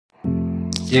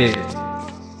Yeah,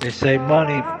 they say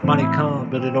money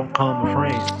comes, but it don't come with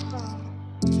friends.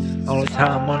 Only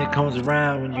time money comes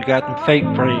around when you got them fake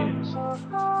friends.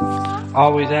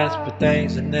 Always ask for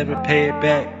things and never pay it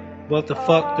back. What the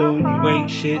fuck, dude? You ain't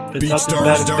shit, but nothing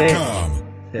better back.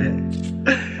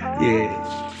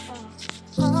 Yeah.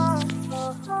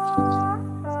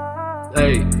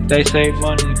 Hey, they say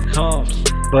money comes,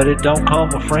 but it don't come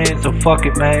with friends, so fuck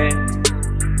it, man.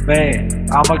 Man,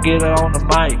 I'ma get it on the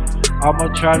mic. I'ma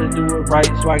try to do it right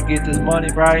so I get this money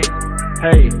right.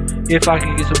 Hey, if I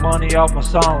can get some money off my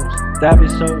songs, that'd be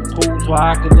so cool so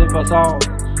I can live us all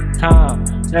time.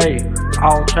 Hey,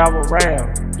 I'll travel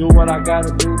around, do what I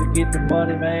gotta do to get the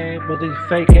money, man. But these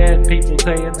fake ass people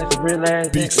saying it's a real ass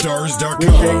BeatStars.com.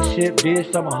 Bitch ain't shit,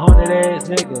 bitch, I'm a 100 ass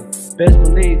nigga. Best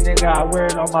believe, nigga, I wear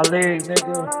it on my leg,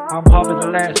 nigga. I'm probably the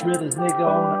last realest nigga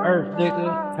on the earth, nigga.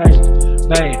 Hey,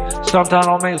 man, sometimes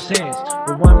don't make sense,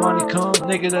 but when money comes,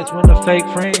 nigga, that's when the fake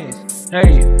friends.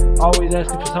 Hey, always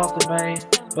asking for something, man,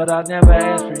 but I never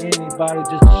ask for anybody,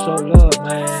 just to show love,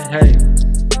 man. Hey,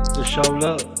 to show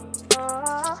love.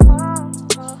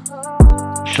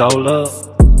 Show love.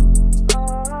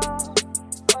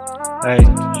 Hey,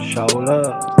 show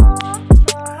love.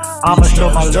 I'ma show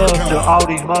my love to all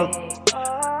these mothers.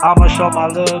 I'ma show my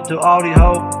love to all these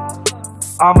hoes.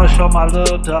 I'ma show my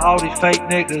love to all these fake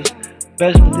niggas.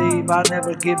 Best believe I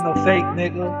never give no fake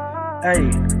nigga. Hey,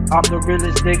 I'm the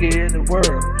realest nigga in the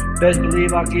world. Best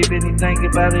believe I'll give anything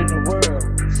about it in the world.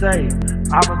 Say,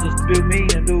 I'ma just do me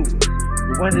and do.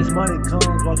 But when this money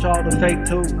comes, watch all the fake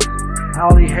too.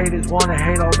 All these haters wanna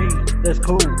hate on me, that's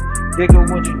cool.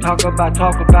 Nigga, what you talk about,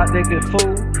 nigga,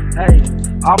 fool. Hey,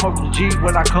 I'm a G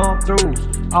when I come through.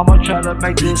 I'ma try to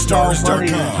make this song money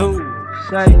too.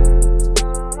 Say.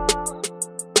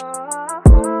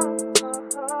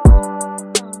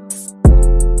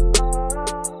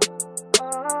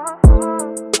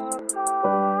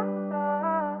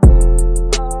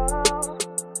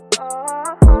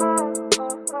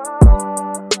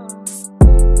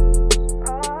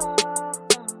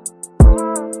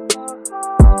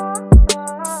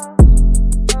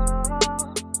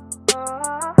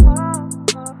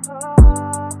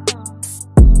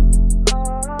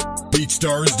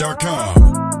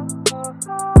 BeatStars.com.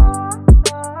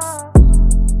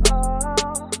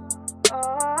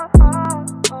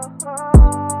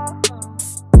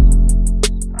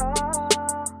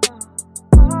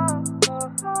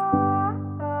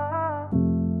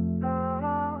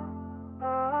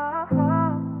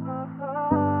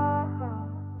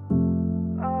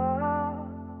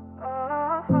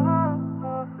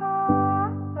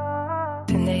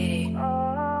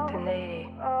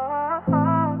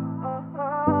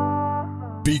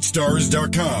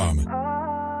 BeatStars.com.